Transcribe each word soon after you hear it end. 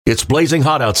It's blazing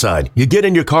hot outside. You get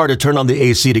in your car to turn on the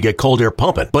AC to get cold air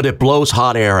pumping, but it blows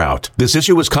hot air out. This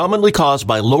issue is commonly caused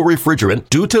by low refrigerant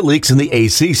due to leaks in the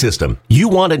AC system. You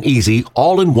want an easy,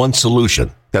 all-in-one solution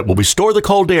that will restore the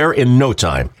cold air in no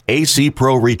time. AC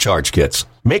Pro Recharge Kits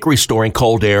make restoring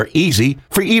cold air easy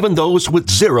for even those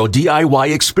with zero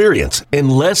DIY experience in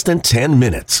less than 10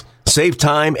 minutes. Save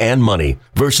time and money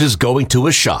versus going to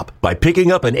a shop by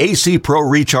picking up an AC Pro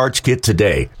Recharge Kit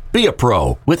today. Be a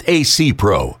pro with AC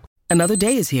Pro. Another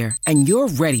day is here, and you're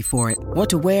ready for it. What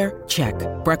to wear? Check.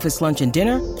 Breakfast, lunch, and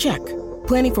dinner? Check.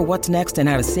 Planning for what's next and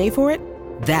how to save for it?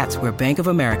 That's where Bank of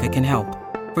America can help.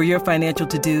 For your financial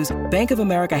to-dos, Bank of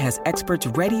America has experts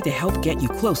ready to help get you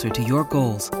closer to your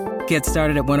goals. Get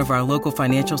started at one of our local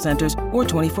financial centers or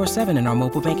 24/7 in our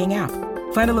mobile banking app.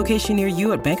 Find a location near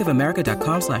you at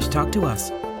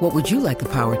bankofamerica.com/talktous. What would you like the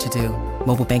power to do?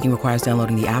 Mobile banking requires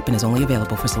downloading the app and is only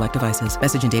available for select devices.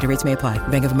 Message and data rates may apply.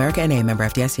 Bank of America N.A., member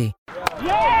FDIC.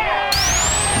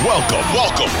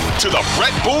 Welcome to the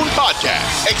Brett Boone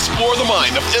Podcast. Explore the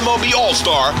mind of MLB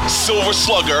All-Star, Silver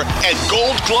Slugger, and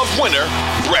Gold Glove winner,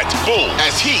 Brett Boone,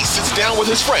 as he sits down with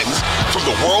his friends from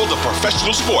the world of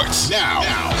professional sports. Now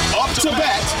up to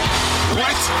bat,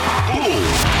 Brett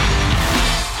Boone.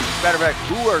 Matter of fact,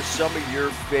 who are some of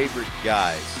your favorite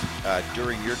guys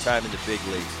during your time in the big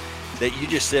leagues that you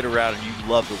just sit around and you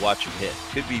love to watch them hit?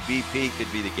 Could be BP,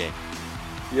 could be the game.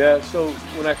 Yeah, so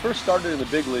when I first started in the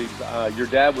big leagues, your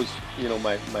dad was,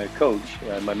 my coach,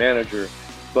 my manager.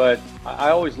 But I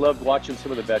always loved watching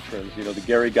some of the veterans, the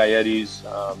Gary Gaettis,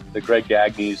 the Greg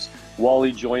Gagneys,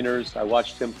 Wally Joyners. I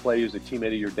watched him play. He was a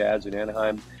teammate of your dad's in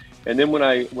Anaheim. And then when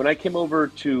I came over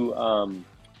to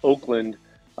Oakland,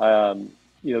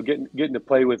 getting to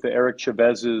play with the Eric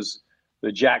Chavez's,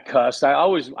 the Jack Cuss, I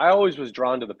always was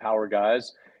drawn to the power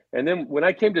guys. And then when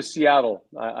I came to Seattle,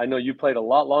 I know you played a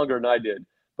lot longer than I did,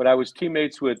 but I was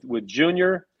teammates with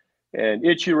Junior and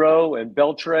Ichiro and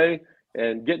Beltre,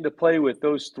 and getting to play with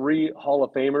those three Hall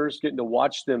of Famers, getting to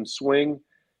watch them swing.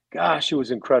 Gosh, it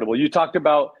was incredible. You talked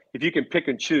about if you can pick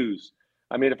and choose.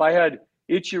 I mean, if I had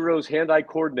Ichiro's hand-eye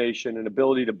coordination and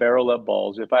ability to barrel up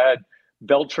balls, if I had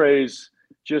Beltre's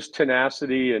just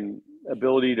tenacity and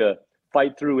ability to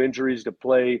fight through injuries to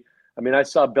play. I mean, I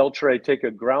saw Beltre take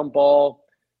a ground ball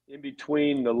in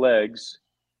between the legs.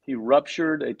 He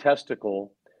ruptured a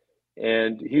testicle,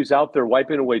 and he was out there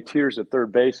wiping away tears at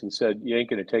third base and said, "You ain't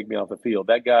going to take me off the field."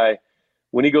 That guy,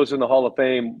 when he goes in the Hall of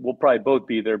Fame, we'll probably both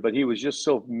be there, but he was just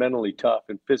so mentally tough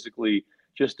and physically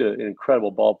just an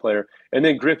incredible ball player. And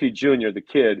then Griffey Jr., the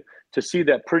kid, to see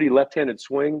that pretty left-handed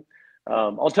swing.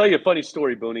 I'll tell you a funny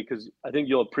story, Booney, because I think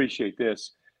you'll appreciate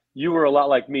this. You were a lot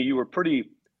like me. You were pretty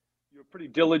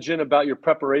diligent about your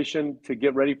preparation to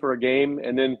get ready for a game.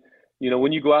 And then,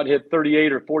 when you go out and hit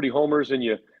 38 or 40 homers and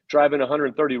you drive in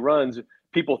 130 runs,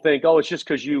 people think, oh, it's just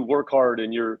because you work hard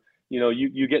and you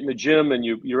get in the gym and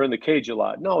you're in the cage a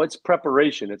lot. No, it's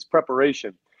preparation. It's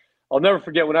preparation. I'll never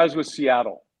forget when I was with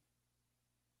Seattle.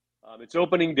 It's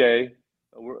opening day.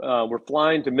 We're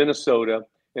flying to Minnesota.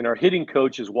 And our hitting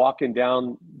coach is walking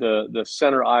down the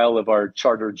center aisle of our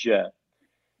charter jet.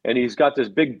 And he's got this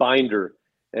big binder.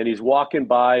 And he's walking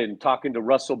by and talking to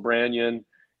Russell Branyan.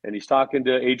 And he's talking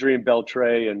to Adrian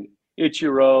Beltre and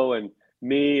Ichiro and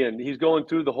me. And he's going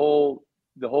through the whole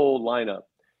lineup.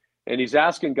 And he's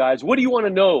asking guys, what do you want to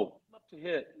know up to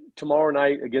hit tomorrow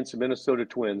night against the Minnesota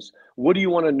Twins? What do you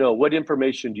want to know? What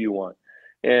information do you want?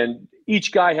 And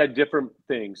each guy had different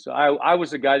things. I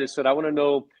was a guy that said, I want to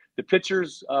know the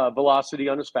pitcher's velocity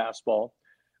on his fastball.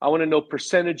 I want to know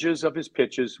percentages of his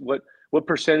pitches, what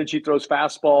percentage he throws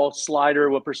fastball, slider,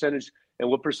 what percentage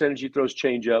he throws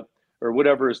changeup, or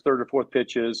whatever his third or fourth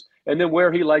pitch is, and then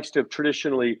where he likes to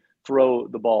traditionally throw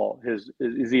the ball.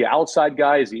 Is he outside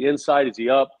guy? Is he inside? Is he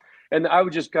up? And I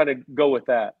would just kind of go with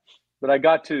that. But he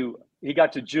got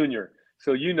to Junior.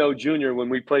 So Junior, when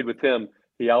we played with him,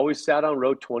 he always sat on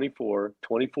row 24.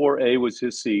 24A was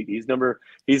his seat. He's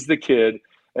the kid.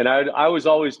 And I was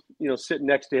always, sitting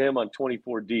next to him on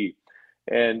 24D.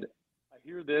 And I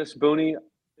hear this, Booney,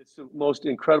 it's the most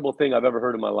incredible thing I've ever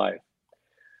heard in my life.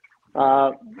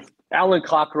 Alan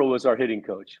Cockrell was our hitting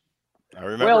coach. I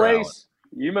remember Alan. Ace,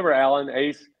 you remember Alan,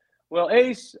 Ace? Well,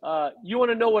 Ace, you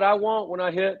want to know what I want when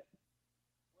I hit?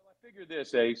 Well, I figure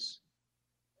this, Ace.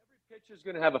 Every pitcher is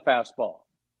going to have a fastball.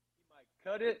 He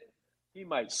might cut it. He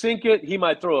might sink it. He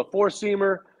might throw a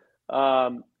four-seamer.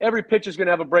 Every pitcher is going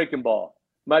to have a breaking ball.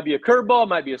 Might be a curveball,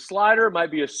 might be a slider,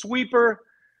 might be a sweeper,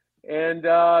 and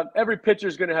every pitcher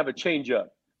is going to have a changeup.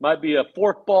 Might be a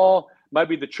fork ball, might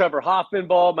be the Trevor Hoffman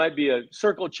ball, might be a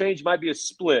circle change, might be a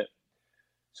split.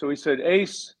 So he said,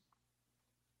 Ace,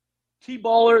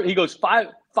 T-baller, he goes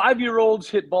 5-year-olds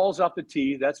hit balls off the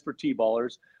tee. That's for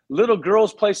T-ballers. Little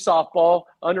girls play softball,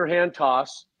 underhand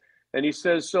toss. And he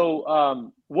says,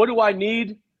 so what do I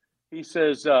need? He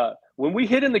says, when we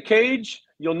hit in the cage,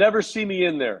 you'll never see me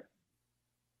in there.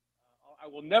 I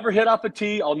will never hit off a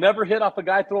tee. I'll never hit off a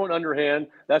guy throwing underhand.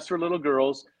 That's for little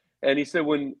girls. And he said,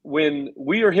 when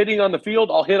we are hitting on the field,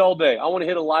 I'll hit all day. I want to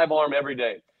hit a live arm every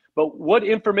day. But what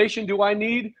information do I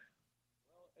need?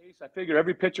 Well, Ace, I figure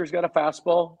every pitcher's got a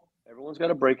fastball. Everyone's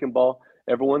got a breaking ball.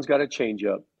 Everyone's got a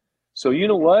changeup. So you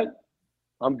know what?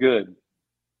 I'm good.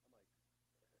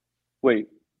 Wait.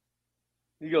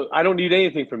 He goes, I don't need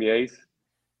anything from you, Ace.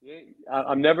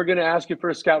 I'm never going to ask you for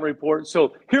a scout report.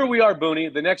 So here we are,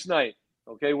 Booney, the next night.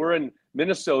 Okay, we're in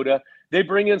Minnesota. They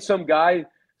bring in some guy,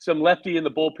 some lefty in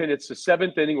the bullpen. It's the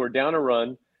 7th inning. We're down a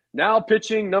run. Now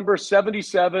pitching number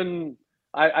 77.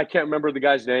 I can't remember the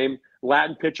guy's name.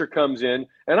 Latin pitcher comes in,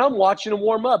 and I'm watching him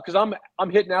warm up because I'm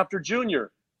hitting after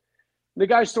Junior. The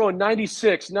guy's throwing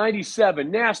 96, 97,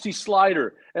 nasty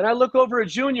slider. And I look over at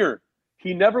Junior.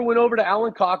 He never went over to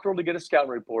Alan Cockrell to get a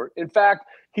scouting report. In fact,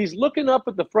 he's looking up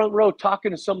at the front row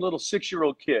talking to some little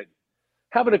 6-year-old kid,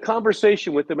 having a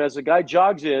conversation with him as the guy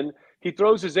jogs in. He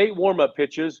throws his 8 warm-up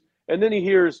pitches, and then he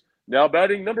hears, now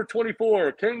batting number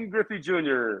 24, Ken Griffey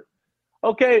Jr.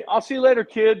 Okay, I'll see you later,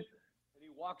 kid. And he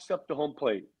walks up to home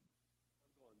plate.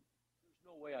 There's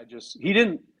no way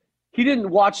he didn't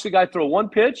watch the guy throw one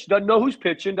pitch, doesn't know who's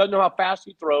pitching, doesn't know how fast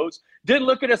he throws, didn't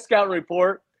look at a scouting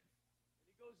report.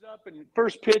 He goes up and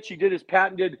first pitch, he did his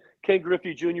patented Ken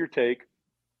Griffey Jr. take.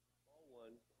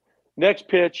 Next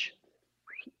pitch,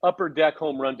 upper deck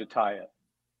home run to tie it.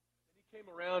 He came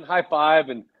around, high five,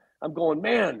 and I'm going,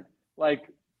 man, like,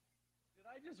 did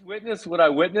I just witness what I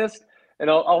witnessed? And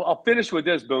I'll finish with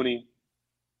this, Booney.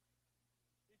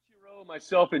 Ichiro,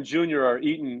 myself, and Junior are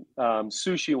eating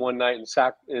sushi one night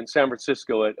in San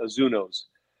Francisco at Azuno's.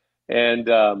 And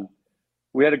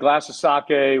we had a glass of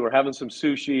sake. We're having some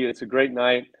sushi. It's a great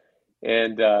night.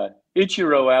 And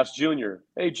Ichiro asked Junior,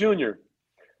 hey, Junior,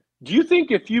 do you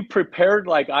think if you prepared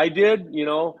like I did,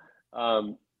 my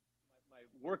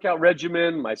workout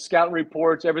regimen, my scouting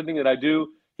reports, everything that I do,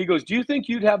 he goes, do you think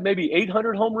you'd have maybe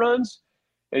 800 home runs?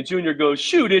 And Junior goes,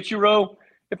 shoot, Ichiro,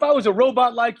 if I was a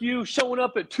robot like you, showing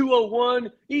up at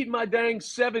 2:01, eating my dang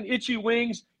 7 itchy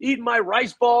wings, eating my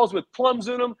rice balls with plums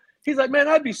in them, he's like, man,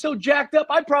 I'd be so jacked up,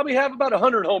 I'd probably have about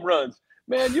 100 home runs.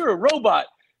 Man, you're a robot.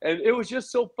 And it was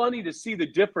just so funny to see the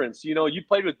difference. You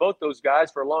played with both those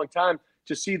guys for a long time,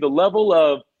 to see the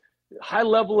high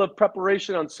level of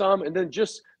preparation on some, and then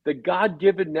just the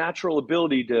God-given natural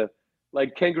ability to,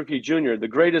 like Ken Griffey Jr., the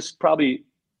greatest probably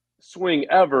swing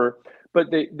ever, but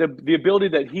the ability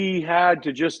that he had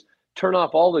to just turn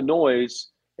off all the noise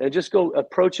and just go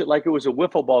approach it like it was a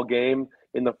wiffle ball game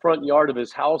in the front yard of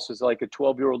his house as like a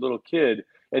 12-year-old little kid,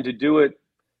 and to do it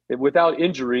without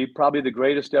injury, probably the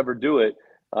greatest ever do it,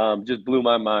 just blew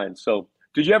my mind. So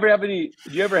did you ever have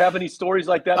any stories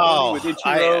like that with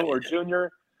Ichiro or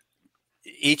Junior?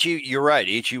 Ichi, you're right.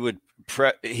 Ichi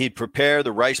he'd prepare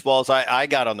the rice balls. I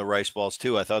got on the rice balls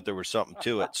too. I thought there was something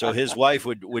to it. So his wife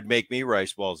would make me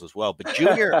rice balls as well. But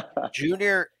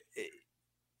Junior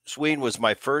Sween was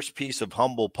my first piece of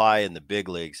humble pie in the big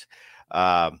leagues.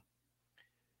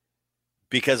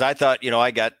 Because I thought,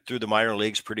 I got through the minor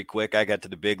leagues pretty quick. I got to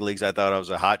the big leagues. I thought I was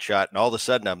a hot shot. And all of a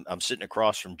sudden I'm sitting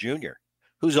across from Junior,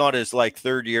 who's on his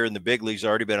third year in the big leagues,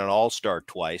 already been an all-star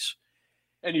twice.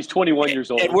 And he's 21 years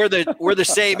old. And we're the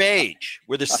same age.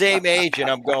 We're the same age. And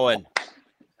I'm going,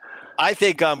 I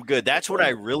think I'm good. That's when I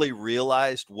really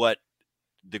realized what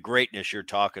the greatness you're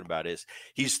talking about is.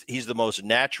 He's the most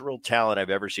natural talent I've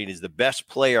ever seen. He's the best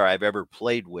player I've ever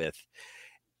played with.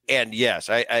 And yes,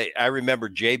 I remember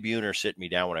Jay Buhner sitting me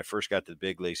down when I first got to the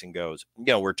big leagues and goes,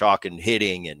 we're talking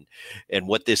hitting and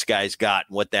what this guy's got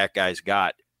and what that guy's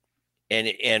got.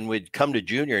 And we'd come to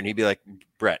Junior and he'd be like,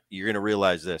 Brett, you're going to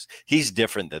realize this. He's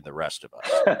different than the rest of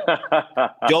us.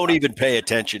 Don't even pay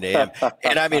attention to him.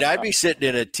 And I'd be sitting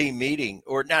in a team meeting,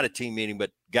 or not a team meeting, but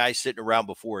guys sitting around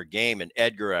before a game. And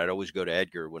I'd always go to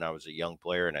Edgar when I was a young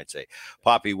player. And I'd say,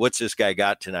 Poppy, what's this guy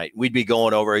got tonight? We'd be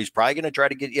going over. He's probably going to try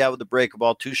to get you out with the break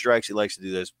ball. 2 strikes. He likes to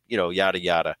do this, yada,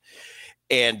 yada.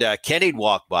 And Kenny'd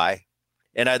walk by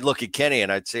and I'd look at Kenny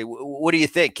and I'd say, what do you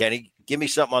think, Kenny? Give me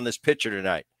something on this pitcher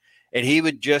tonight. And he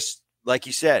would just, like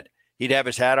you said, he'd have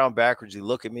his hat on backwards. He'd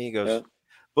look at me. He goes,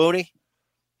 Booney,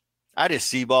 I just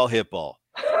see ball, hit ball.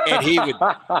 And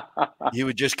he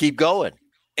would just keep going.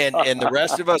 And the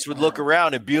rest of us would look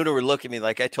around, and Buhner would look at me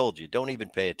like, I told you, don't even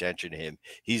pay attention to him.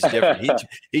 He's different.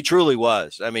 He truly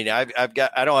was. I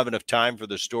don't have enough time for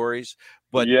the stories,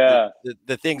 But yeah,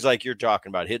 the things like you're talking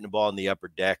about, hitting the ball in the upper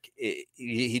deck,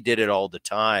 he did it all the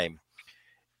time.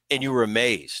 And you were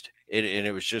amazed. And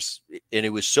it was just, and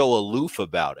it was so aloof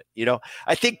about it. You know,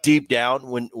 I think deep down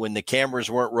when the cameras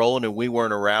weren't rolling and we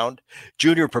weren't around,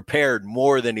 Junior prepared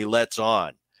more than he lets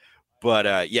on.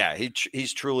 But yeah,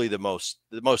 he's truly the most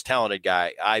talented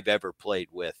guy I've ever played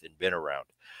with and been around.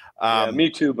 Yeah, me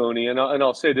too, Boney. And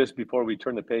I'll say this before we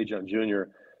turn the page on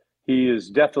Junior. He is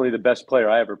definitely the best player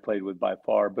I ever played with by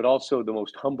far, but also the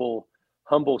most humble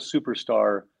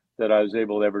superstar that I was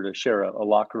able ever to share a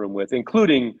locker room with,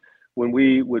 including when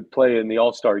we would play in the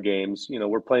All-Star games. You know,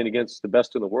 we're playing against the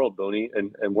best in the world, Boney,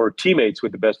 and we're teammates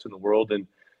with the best in the world, and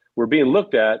we're being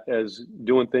looked at as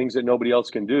doing things that nobody else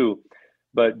can do.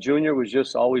 But Junior was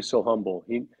just always so humble.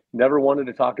 He never wanted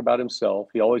to talk about himself.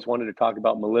 He always wanted to talk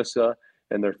about Melissa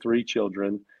and their 3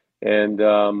 children.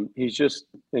 And he's just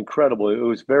incredible. It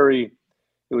was very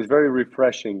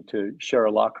refreshing to share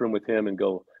a locker room with him and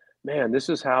go, man, this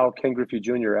is how Ken Griffey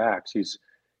Jr. acts.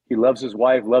 He loves his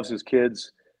wife, loves his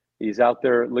kids. He's out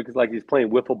there, looks like he's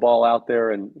playing wiffle ball out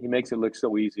there, and he makes it look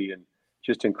so easy and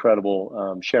just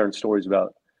incredible. Sharing stories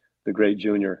about the great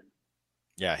Junior.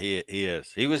 Yeah, he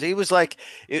is. He was like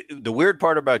the weird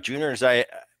part about Junior is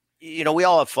we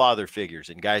all have father figures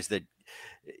and guys that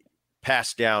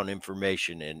pass down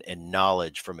information and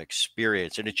knowledge from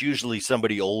experience. And it's usually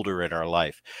somebody older in our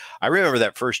life. I remember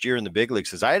that first year in the big leagues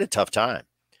because I had a tough time.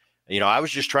 You know, I was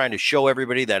just trying to show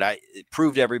everybody that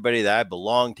proved to everybody that I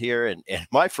belonged here. And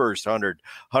my first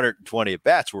 120 at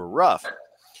bats were rough.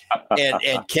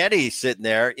 And Kenny sitting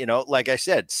there, you know, like I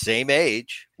said, same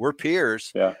age, we're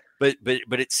peers. Yeah. But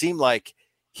it seemed like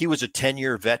he was a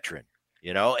 10-year veteran,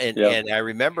 you know, and I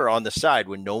remember on the side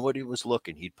when nobody was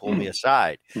looking, he'd pull me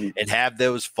aside and have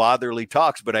those fatherly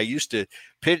talks. But I used to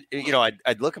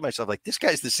I'd look at myself like, this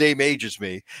guy's the same age as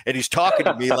me and he's talking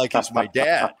to me like he's my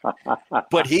dad,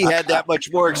 but he had that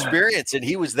much more experience and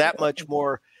he was that much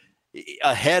more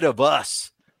ahead of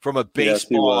us from a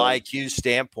baseball IQ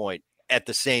standpoint at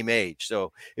the same age.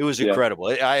 So it was incredible.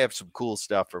 I have some cool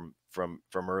stuff from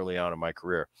early on in my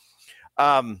career.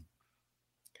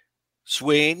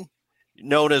 Sween,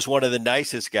 known as one of the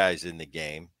nicest guys in the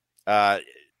game.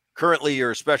 Currently,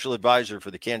 you're a special advisor for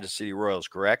the Kansas City Royals,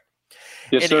 correct?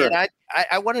 Yes, sir. And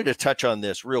I wanted to touch on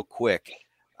this real quick.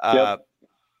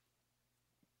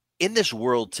 In this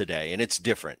world today, and it's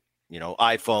different, you know,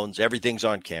 iPhones, everything's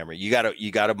on camera. You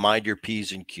gotta mind your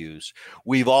P's and Q's.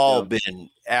 We've all been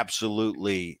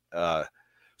absolutely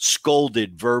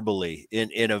scolded verbally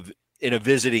in a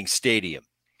visiting stadium.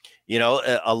 You know,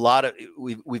 a lot of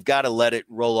we've got to let it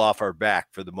roll off our back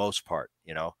for the most part.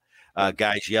 You know,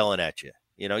 guys yelling at you.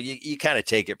 You know, you kind of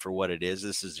take it for what it is.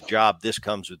 This is a job. This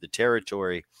comes with the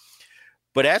territory.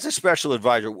 But as a special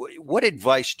advisor, what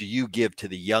advice do you give to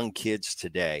the young kids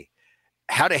today?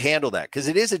 How to handle that? Because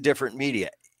it is a different media.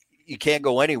 You can't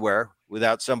go anywhere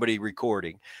without somebody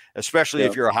recording, especially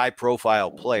if you're a high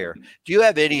profile player. Do you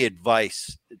have any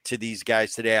advice to these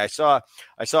guys today? I saw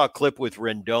a clip with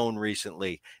Rendon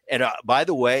recently. And by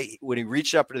the way, when he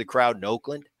reached up into the crowd in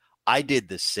Oakland, I did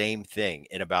the same thing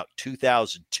in about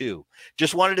 2002.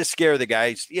 Just wanted to scare the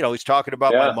guys. You know, he's talking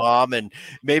about my mom and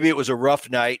maybe it was a rough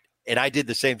night. And I did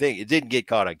the same thing. It didn't get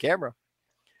caught on camera.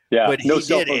 Yeah, but no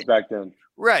cell phones back then.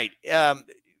 Right.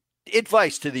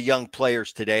 Advice to the young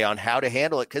players today on how to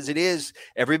handle it, because it is,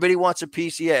 everybody wants a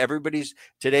piece of you.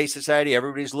 Today's society,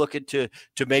 everybody's looking to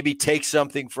maybe take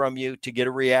something from you, to get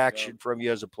a reaction from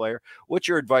you as a player. What's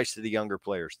your advice to the younger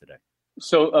players today?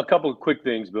 So a couple of quick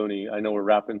things, Booney. I know we're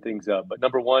wrapping things up, but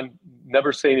number one,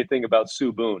 never say anything about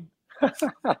Sue Boone.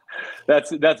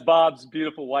 That's Bob's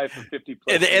beautiful wife of 50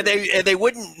 plus. And they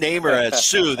wouldn't name her as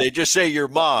Sue. They just say your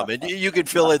mom, and you can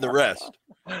fill in the rest.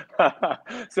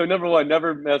 So number one,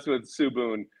 never mess with Sue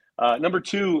Boone. Number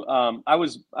two, I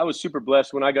was super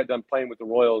blessed when I got done playing with the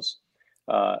Royals,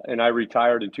 and I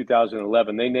retired in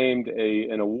 2011. They named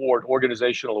an award,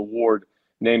 organizational award,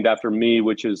 named after me,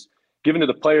 which is given to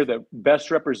the player that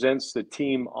best represents the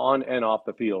team on and off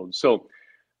the field. So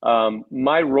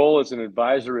my role as an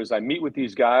advisor is I meet with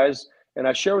these guys and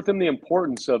I share with them the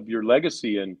importance of your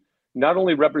legacy and not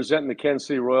only representing the Kansas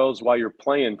City Royals while you're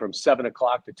playing from 7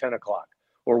 o'clock to 10 o'clock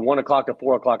or 1 o'clock to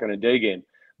 4 o'clock on a day game,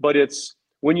 but it's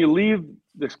when you leave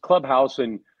this clubhouse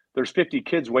and there's 50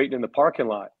 kids waiting in the parking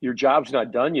lot, your job's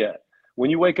not done yet. When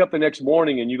you wake up the next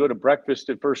morning and you go to breakfast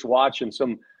at First Watch in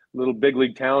some little big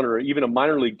league town or even a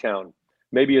minor league town,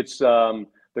 maybe it's the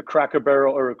Cracker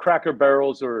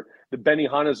Barrels or the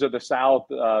Benihanas of the South,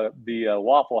 the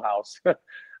Waffle House,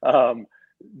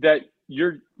 that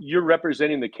you're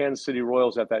representing the Kansas City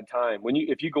Royals at that time.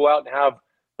 If you go out and have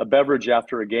a beverage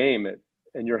after a game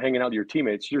and you're hanging out with your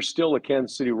teammates, you're still a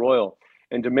Kansas City Royal.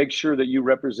 And to make sure that you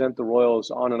represent the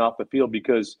Royals on and off the field,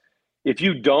 because if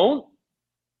you don't,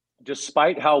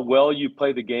 despite how well you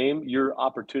play the game, your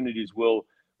opportunities will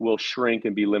shrink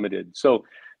and be limited. So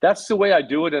that's the way I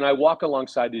do it. And I walk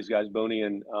alongside these guys, Boney.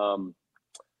 And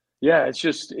yeah, it's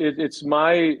just, it's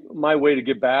my way to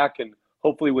give back. And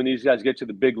hopefully when these guys get to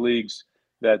the big leagues,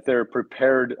 that they're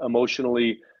prepared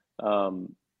emotionally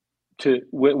to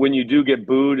when you do get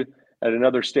booed at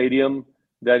another stadium,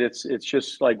 that it's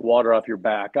just like water off your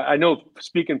back. I know,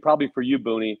 speaking probably for you,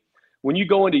 Booney, when you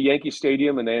go into Yankee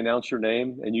Stadium and they announce your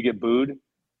name and you get booed,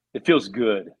 it feels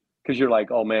good because you're like,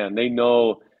 oh man, they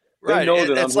know that I'm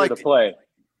here to play.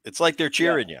 It's like they're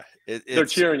cheering you. They're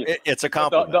cheering you. It's a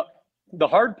compliment. The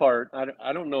hard part,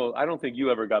 I don't know. I don't think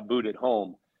you ever got booed at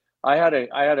home. I had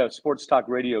a sports talk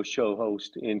radio show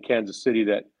host in Kansas City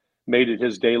that made it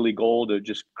his daily goal to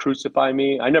just crucify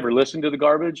me. I never listened to the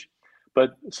garbage,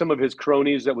 but some of his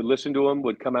cronies that would listen to him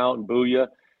would come out and boo you.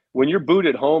 When you're booed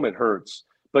at home, it hurts.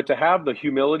 But to have the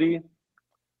humility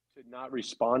to not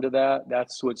respond to that,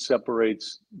 that's what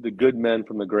separates the good men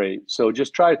from the great. So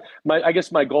just try. I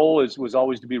guess my goal was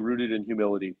always to be rooted in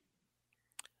humility.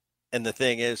 And the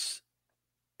thing is,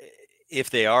 if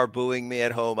they are booing me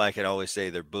at home, I can always say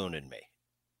they're booning me.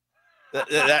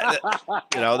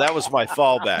 That was my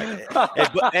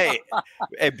fallback.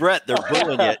 Hey, Brett, they're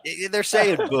booing you. They're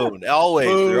saying boon. Always.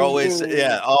 Boon.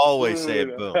 They're always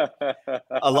saying boon.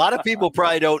 A lot of people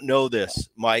probably don't know this,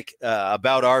 Mike,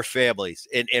 about our families.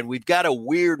 And we've got a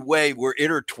weird way we're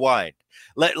intertwined.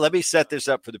 Let me set this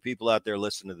up for the people out there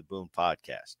listening to the Boone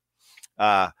podcast.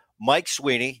 Mike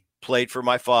Sweeney played for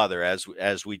my father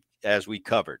as we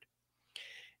covered.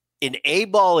 In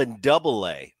A-ball and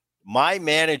Double-A, my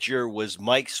manager was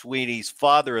Mike Sweeney's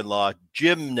father-in-law,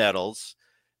 Jim Nettles,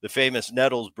 the famous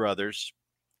Nettles brothers,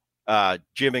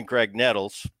 Jim and Craig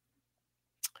Nettles.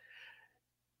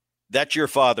 That's your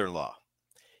father-in-law.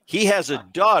 He has a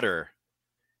daughter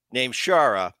named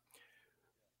Shara,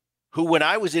 who when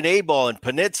I was in A-ball in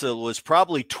Peninsula was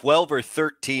probably 12 or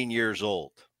 13 years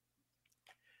old.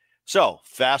 So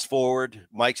fast forward,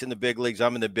 Mike's in the big leagues.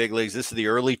 I'm in the big leagues. This is the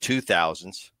early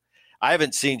 2000s. I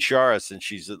haven't seen Shara since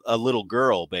she's a little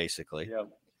girl, basically. Yeah,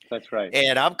 that's right.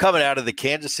 And I'm coming out of the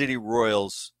Kansas City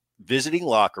Royals visiting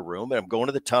locker room, and I'm going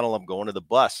to the tunnel. I'm going to the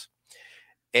bus.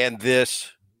 And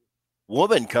this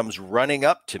woman comes running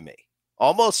up to me.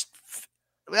 I'm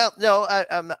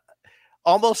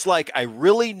almost like I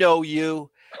really know you,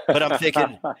 but I'm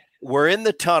thinking, we're in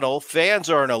the tunnel. Fans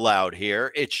aren't allowed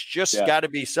here. It's just got to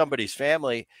be somebody's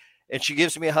family. And she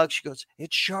gives me a hug. She goes,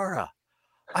 "It's Shara.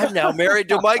 I'm now married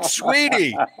to Mike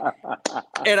Sweeney."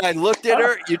 And I looked at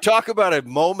her. You talk about a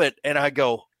moment, and I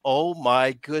go, oh,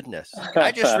 my goodness.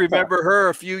 I just remember her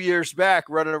a few years back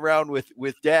running around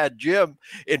with Dad Jim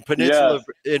in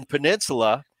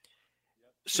Peninsula.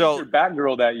 So your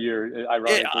Batgirl that year,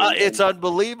 ironically. It's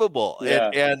unbelievable. Yeah.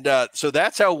 And so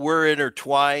that's how we're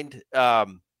intertwined.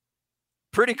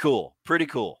 Pretty cool.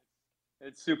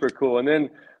 It's super cool. And then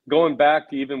going back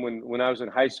to even when I was in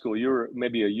high school, you were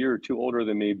maybe a year or two older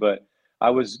than me, but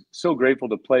I was so grateful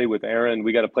to play with Aaron.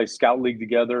 We got to play Scout League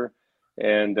together,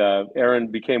 and Aaron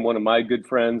became one of my good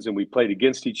friends, and we played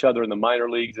against each other in the minor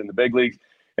leagues and the big leagues.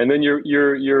 And then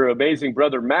your amazing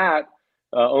brother Matt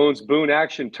owns Boone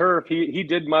Action Turf. He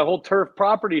did my whole turf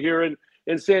property here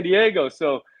in San Diego.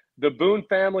 So the Boone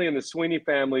family and the Sweeney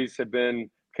families have been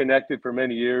connected for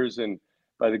many years, and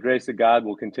by the grace of God,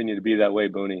 will continue to be that way,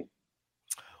 Booney.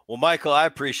 Well, Michael, I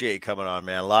appreciate you coming on,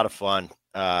 man. A lot of fun.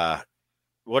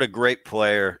 What a great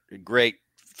player, great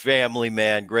family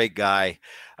man, great guy.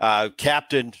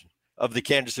 Captain of the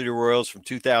Kansas City Royals from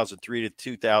 2003 to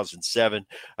 2007.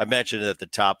 I mentioned it at the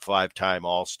top 5-time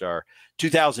All-Star.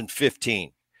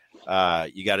 2015,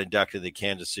 you got inducted to the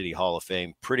Kansas City Hall of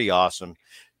Fame. Pretty awesome.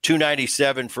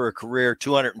 297 for a career,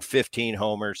 215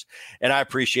 homers. And I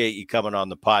appreciate you coming on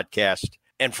the podcast.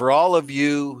 And for all of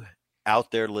you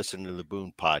out there listening to the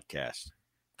Boone podcast,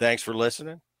 thanks for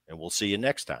listening, and we'll see you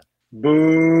next time.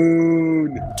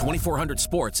 Boone. 2400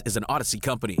 Sports is an Odyssey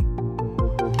company.